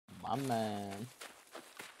My man.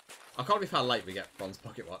 I can't believe how late we get bronze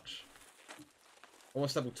pocket watch.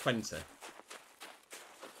 Almost level 20. Are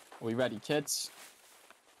we ready, kids?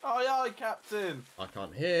 Aye, aye, Captain. I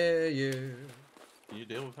can't hear you. Can you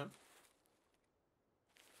deal with him?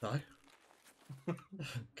 No.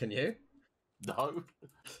 Can you? No.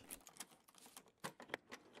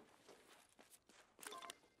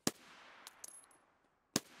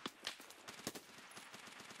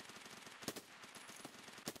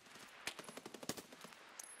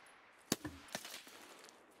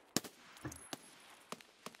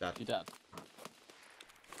 Dad. You dead?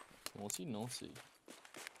 Naughty, naughty.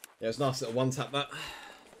 Yeah, it's nice little one tap that.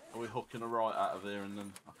 Are we hooking a right out of here and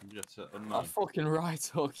then I can get it unknown? I'll fucking right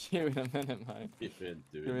hook you in a minute, mate. If you're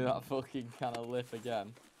doing Give me that fucking kind of lip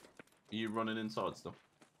again. Are you running inside still?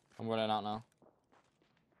 I'm running out now.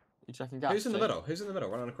 You checking gas? Who's in the Jake? middle? Who's in the middle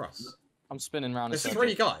running across? I'm spinning round. There's in 3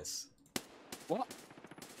 circles. guys. What?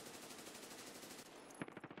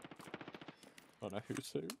 I don't know who's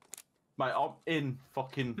who. Mate, I'm in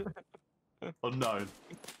fucking unknown.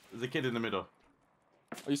 There's a kid in the middle.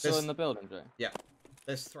 Are you still There's- in the building, Jay? Yeah.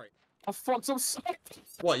 There's 3. Oh fuck! I'm sorry.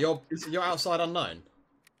 What? You're outside unknown.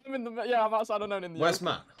 I'm in the yeah. I'm outside unknown in the. Where's open.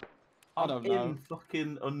 Matt? I don't know. In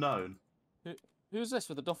fucking unknown. Who's this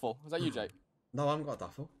with the duffel? Is that you, Jake? No, I haven't got a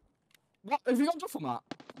duffel. What? Have you got a duffel, Matt?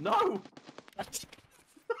 No! Are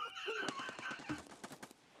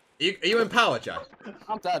you in power, Joe?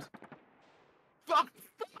 I'm dead. Fuck!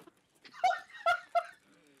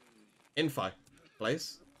 Info,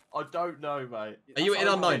 please. I don't know, mate. Are you in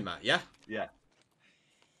That's unknown, okay. Matt? Yeah. Yeah.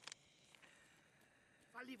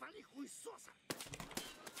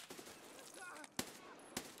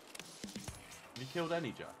 Have you killed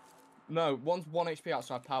any, Joe? No, one's 1 HP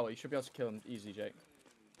outside power. You should be able to kill him easily, Jake.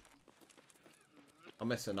 I'm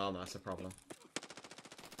missing armor. That's a problem.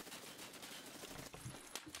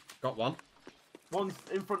 Got one. One's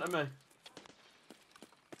in front of me.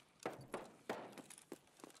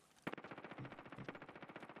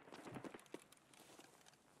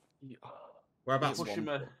 Whereabouts? Push- Pushing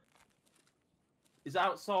me. Is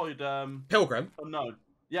outside, Pilgrim. unknown.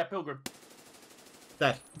 Yeah, Pilgrim.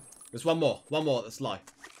 Dead. There's one more. One more that's live.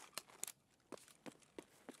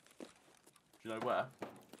 Do you know where?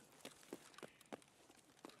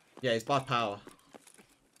 Yeah, he's by power.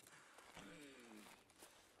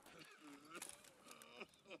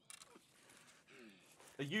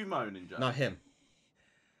 Are you moaning, Joe? No, him.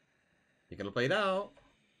 You're gonna bleed out.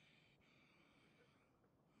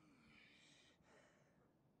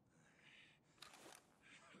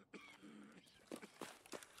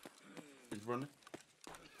 He's running.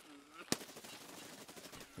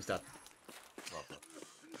 He's dead. Lovely.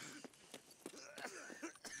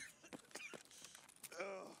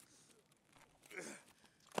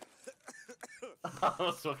 That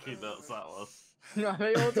was fucking nuts, that was. Are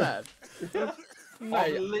they all dead? I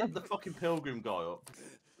Mate, lit the fucking Pilgrim guy up.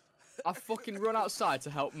 I fucking run outside to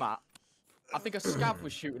help Matt. I think a scav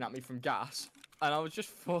was shooting at me from gas, and I was just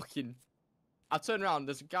fucking. I turned around.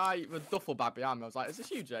 There's a guy with a duffel bag behind me. I was like, "Is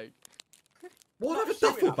this you, Jake?" What? I have a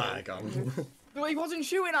shooting duffel at me. bag on. No, he wasn't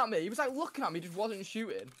shooting at me. He was like looking at me, just wasn't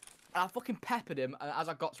shooting. And I fucking peppered him. And as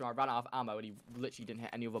I got to him, I ran out of ammo, and he literally didn't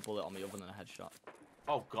hit any other bullet on me other than a headshot.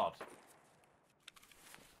 Oh, God.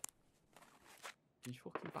 You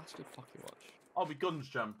fucking bastard! Fucking watch. Oh, my gun's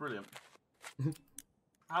jammed. Brilliant.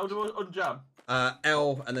 How do I unjam?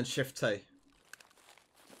 L and then Shift T.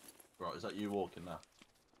 Right, is that you walking now?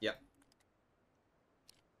 Yep.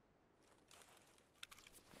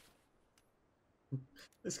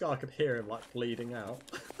 This guy, I could hear him like bleeding out.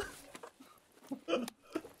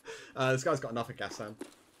 This guy's got enough of gas ammo.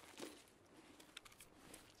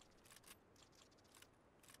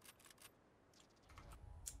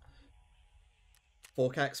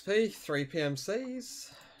 Four XP, 3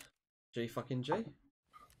 PMCs, G fucking G.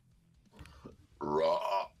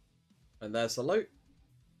 Raw. And there's the loot.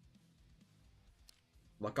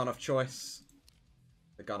 My gun of choice.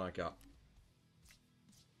 The gun I got.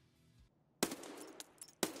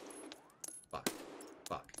 Fuck.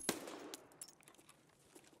 Fuck.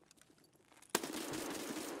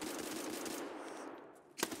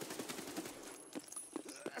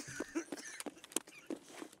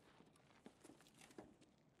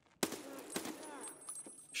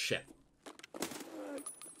 Shit.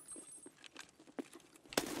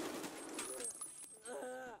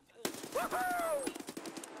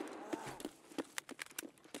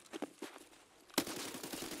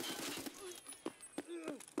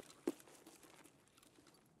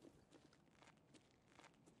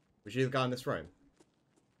 Was you the guy in this room?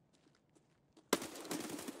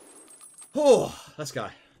 Oh, let's go.